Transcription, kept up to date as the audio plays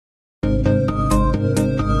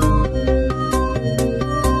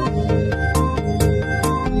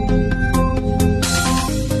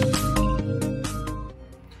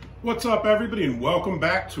What's up, everybody, and welcome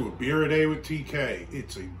back to A Beer a Day with TK.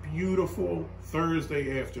 It's a beautiful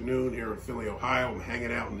Thursday afternoon here in Philly, Ohio. I'm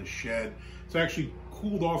hanging out in the shed. It's actually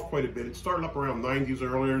cooled off quite a bit. It started up around 90s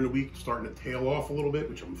earlier in the week, starting to tail off a little bit,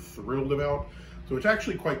 which I'm thrilled about. So it's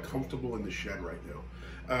actually quite comfortable in the shed right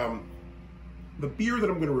now. The beer that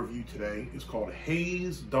I'm going to review today is called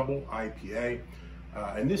Haze Double IPA.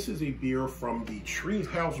 And this is a beer from the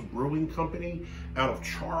Treehouse Brewing Company out of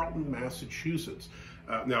Charlton, Massachusetts.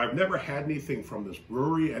 Now, I've never had anything from this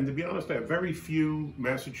brewery, and to be honest, I have very few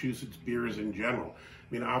Massachusetts beers in general.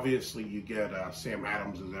 I mean, obviously, you get Sam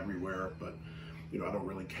Adams is everywhere, but, you know, I don't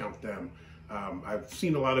really count them. I've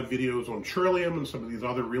seen a lot of videos on Trillium and some of these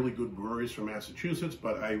other really good breweries from Massachusetts,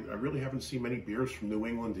 but I really haven't seen many beers from New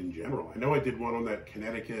England in general. I know I did one on that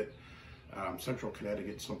Connecticut, Central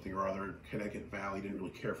Connecticut something or other, Connecticut Valley, didn't really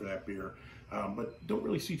care for that beer. But don't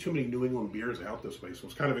really see too many New England beers out this way, so I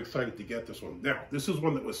was kind of excited to get this one. Now, this is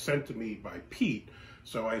one that was sent to me by Pete,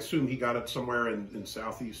 so I assume he got it somewhere in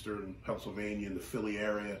southeastern Pennsylvania, in the Philly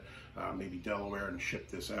area, maybe Delaware, and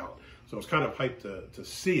shipped this out. So I was kind of hyped to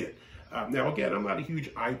see it. Now, again, I'm not a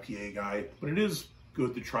huge IPA guy, but it is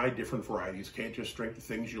good to try different varieties. Can't just drink the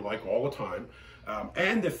things you like all the time.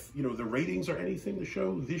 And if, you know, the ratings are anything to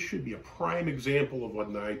show, this should be a prime example of what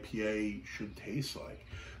an IPA should taste like.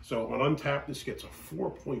 So on Untapped, this gets a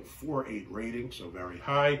 4.48 rating, so very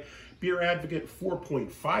high. BeerAdvocate,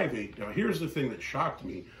 4.58. Now, here's the thing that shocked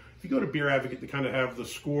me. If you go to BeerAdvocate, they kind of have the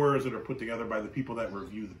scores that are put together by the people that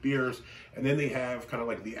review the beers, and then they have kind of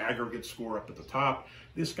like the aggregate score up at the top.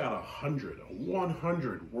 This got 100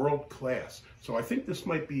 world class. So I think this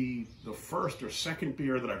might be the first or second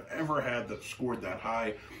beer that I've ever had that scored that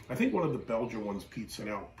high. I think one of the Belgian ones Pete sent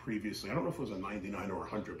out previously, I don't know if it was a 99 or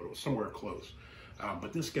 100, but it was somewhere close.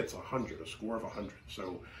 But this gets 100, a score of 100.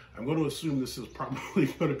 So I'm going to assume this is probably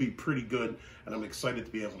going to be pretty good, and I'm excited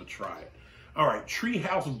to be able to try it. All right,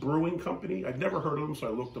 Treehouse Brewing Company. I'd never heard of them, so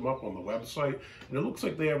I looked them up on the website. And it looks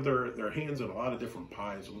like they have their hands in a lot of different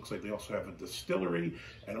pies. It looks like they also have a distillery,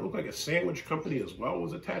 and it looked like a sandwich company as well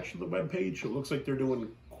was attached to the webpage. So it looks like they're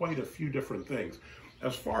doing quite a few different things.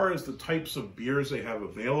 As far as the types of beers they have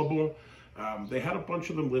available, they had a bunch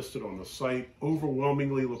of them listed on the site.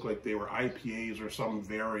 Overwhelmingly looked like they were IPAs or some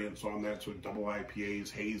variants on that, so double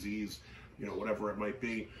IPAs, hazies, you know, whatever it might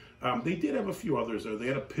be. They did have a few others though. They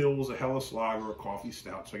had a Pils, a Helles Lager, a coffee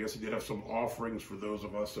stout, so I guess they did have some offerings for those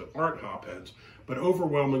of us that aren't hopheads. But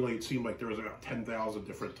overwhelmingly, it seemed like there was about 10,000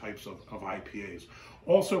 different types of IPAs.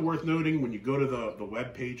 Also worth noting, when you go to the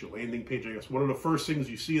web page, the landing page, I guess one of the first things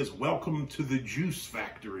you see is "Welcome to the Juice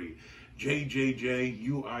Factory."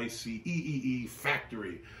 JJJUICEEE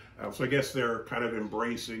Factory. So I guess they're kind of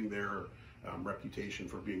embracing their reputation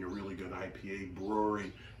for being a really good IPA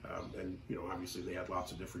brewery. And, you know, obviously they had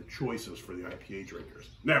lots of different choices for the IPA drinkers.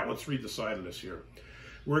 Now, let's read the side of this here.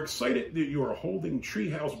 We're excited that you are holding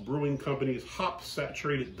Treehouse Brewing Company's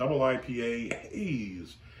hop-saturated double IPA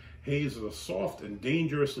Haze. Haze is a soft and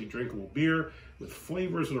dangerously drinkable beer with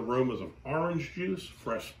flavors and aromas of orange juice,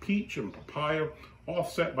 fresh peach, and papaya,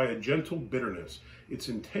 offset by a gentle bitterness. It's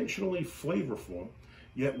intentionally flavorful,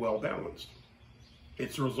 yet well-balanced.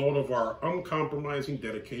 It's a result of our uncompromising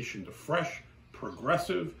dedication to fresh,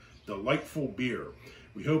 progressive, delightful beer.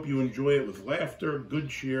 We hope you enjoy it with laughter, good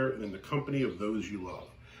cheer, and in the company of those you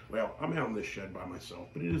love. Well, I'm out in this shed by myself,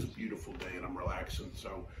 but it is a beautiful day and I'm relaxing,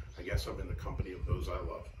 so I guess I'm in the company of those I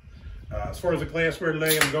love. As far as the glassware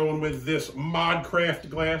today, I'm going with this Modcraft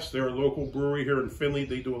glass. They're a local brewery here in Findlay.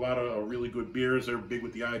 They do a lot of really good beers. They're big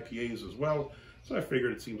with the IPAs as well. So I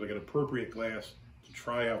figured it seems like an appropriate glass to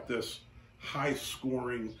try out this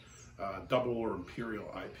high-scoring double or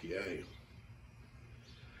imperial IPA.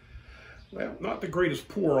 Well, not the greatest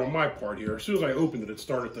pour on my part here. As soon as I opened it, it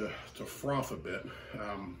started to froth a bit.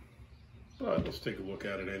 But let's take a look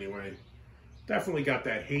at it anyway. Definitely got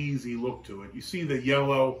that hazy look to it. You see the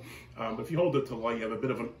yellow. If you hold it to light, you have a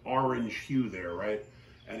bit of an orange hue there, right?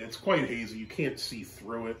 And it's quite hazy. You can't see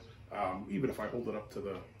through it. Even if I hold it up to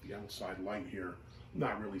the outside light here, I'm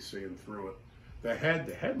not really seeing through it. The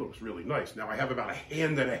head looks really nice. Now I have about a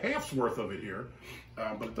hand and a half's worth of it here,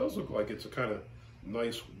 but it does look like it's a kind of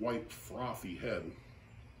nice white frothy head.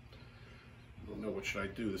 I don't know, what should I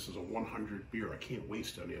do? This is a 100 beer. I can't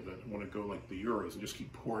waste any of it. I want to go like the Euros and just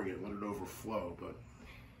keep pouring it and let it overflow, but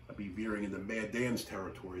I'd be veering into Mad Dan's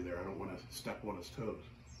territory there. I don't want to step on his toes.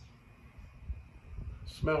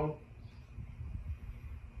 Smell.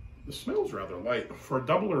 The smell's rather light. For a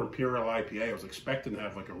double or imperial IPA, I was expecting to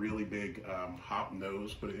have like a really big hop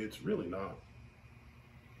nose, but it's really not.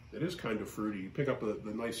 It is kind of fruity. You pick up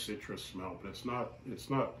the nice citrus smell, but it's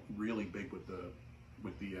not really big with the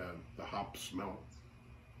hop smell.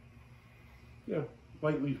 Yeah,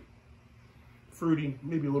 lightly fruity,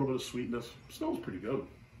 maybe a little bit of sweetness. Smells pretty good.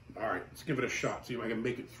 All right, let's give it a shot. See if I can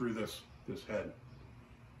make it through this head.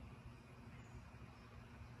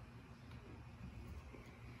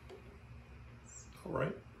 All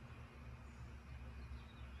right.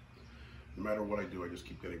 No matter what I do, I just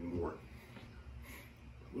keep getting more.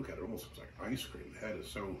 Look at it, almost looks like ice cream. The head is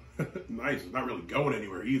so nice. It's not really going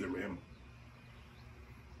anywhere either, man.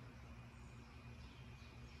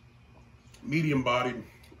 Medium bodied.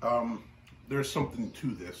 There's something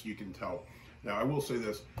to this, you can tell. Now, I will say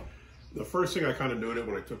this. The first thing I kind of noted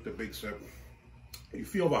when I took the big sip, you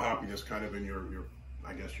feel the hoppiness kind of in your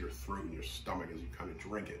I guess, your throat and your stomach as you kind of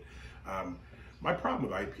drink it. My problem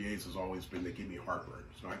with IPAs has always been they give me heartburn.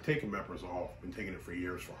 So I've taken Meprazole, been taking it for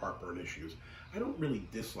years for heartburn issues. I don't really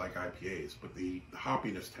dislike IPAs, but the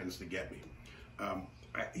hoppiness tends to get me.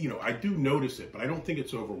 I do notice it, but I don't think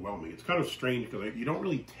it's overwhelming. It's kind of strange because you don't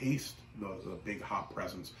really taste the big hop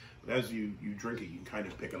presence, but as you drink it, you can kind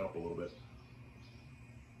of pick it up a little bit.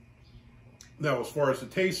 Now, as far as the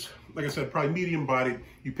taste, like I said, probably medium bodied.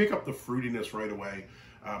 You pick up the fruitiness right away.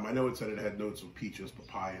 I know it said it had notes of peaches,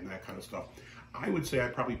 papaya, and that kind of stuff. I would say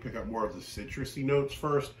I'd probably pick up more of the citrusy notes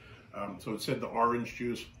first. So it said the orange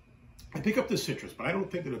juice. I pick up the citrus, but I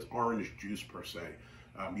don't think that it's orange juice per se.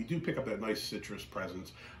 You do pick up that nice citrus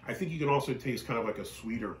presence. I think you can also taste kind of like a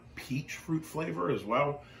sweeter peach fruit flavor as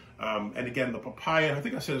well. And again, the papaya, I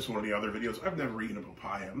think I said this in one of the other videos, I've never eaten a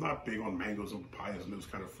papaya. I'm not big on mangoes and papayas and those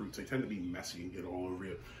kind of fruits. They tend to be messy and get all over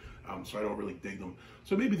you. So I don't really dig them.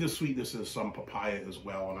 So maybe the sweetness is some papaya as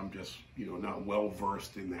well, and I'm just, not well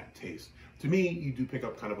versed in that taste. To me, you do pick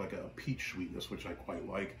up kind of like a peach sweetness, which I quite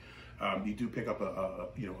like. You do pick up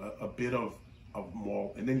a bit of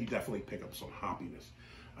malt, and then you definitely pick up some hoppiness.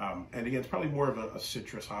 And again, it's probably more of a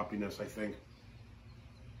citrus hoppiness, I think.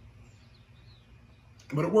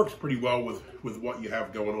 But it works pretty well with what you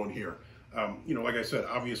have going on here. Like I said,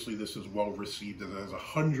 obviously this is well received. It has a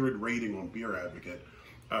 100 rating on BeerAdvocate.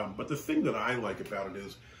 But the thing that I like about it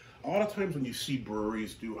is, a lot of times when you see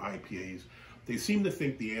breweries do IPAs, they seem to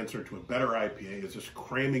think the answer to a better IPA is just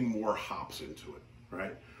cramming more hops into it,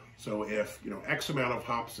 right? So if, X amount of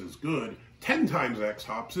hops is good, 10 times X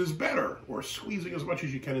hops is better, or squeezing as much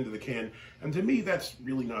as you can into the can. And to me, that's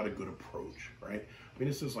really not a good approach, right? I mean,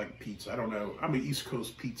 this is like pizza. I don't know. I'm an East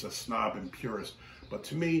Coast pizza snob and purist, but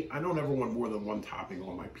to me, I don't ever want more than one topping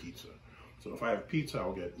on my pizza. So if I have pizza,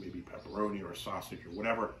 I'll get maybe pepperoni or sausage or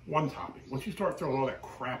whatever, one topping. Once you start throwing all that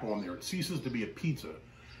crap on there, it ceases to be a pizza.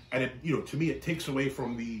 And it, to me, it takes away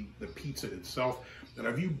from the pizza itself. And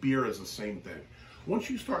I view beer as the same thing. Once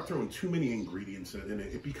you start throwing too many ingredients in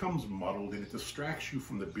it, it becomes muddled and it distracts you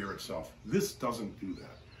from the beer itself. This doesn't do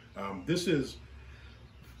that. This is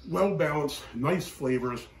well-balanced, nice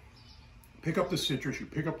flavors. Pick up the citrus, you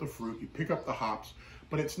pick up the fruit, you pick up the hops,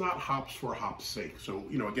 but it's not hops for hops' sake. So,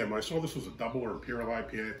 again, when I saw this was a double or imperial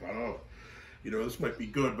IPA, I thought, this might be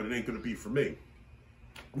good, but it ain't going to be for me.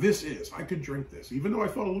 This is. I could drink this, even though I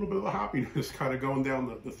felt a little bit of the hoppiness kind of going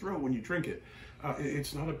down the throat when you drink it.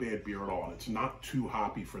 It's not a bad beer at all, and it's not too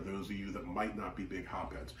hoppy for those of you that might not be big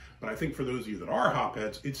hopheads. But I think for those of you that are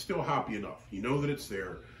hopheads, it's still hoppy enough. You know that it's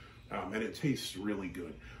there, and it tastes really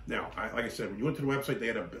good. Now, like I said, when you went to the website, they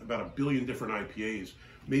had about 1 billion different IPAs.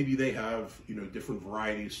 Maybe they have, different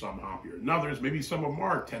varieties, some hoppier than others. Maybe some of them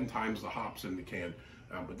are 10 times the hops in the can.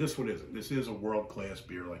 But this one isn't. This is a world-class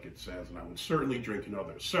beer, like it says, and I would certainly drink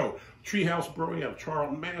another. So, Treehouse Brewing out of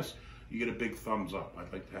Charlton, Mass. You get a big thumbs up.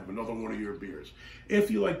 I'd like to have another one of your beers.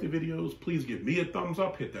 If you like the videos, please give me a thumbs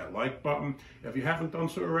up. Hit that like button. If you haven't done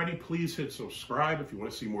so already, please hit subscribe if you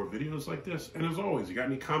want to see more videos like this. And as always, you got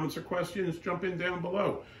any comments or questions, jump in down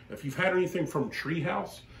below. If you've had anything from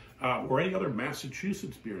Treehouse, or any other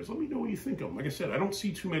Massachusetts beers, let me know what you think of them. Like I said, I don't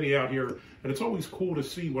see too many out here, and it's always cool to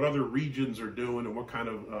see what other regions are doing and what kind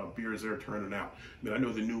of beers they're turning out. I mean, I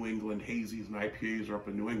know the New England Hazies and IPAs are up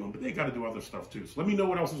in New England, but they got to do other stuff too. So let me know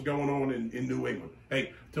what else is going on in New England.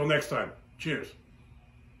 Hey, till next time, cheers.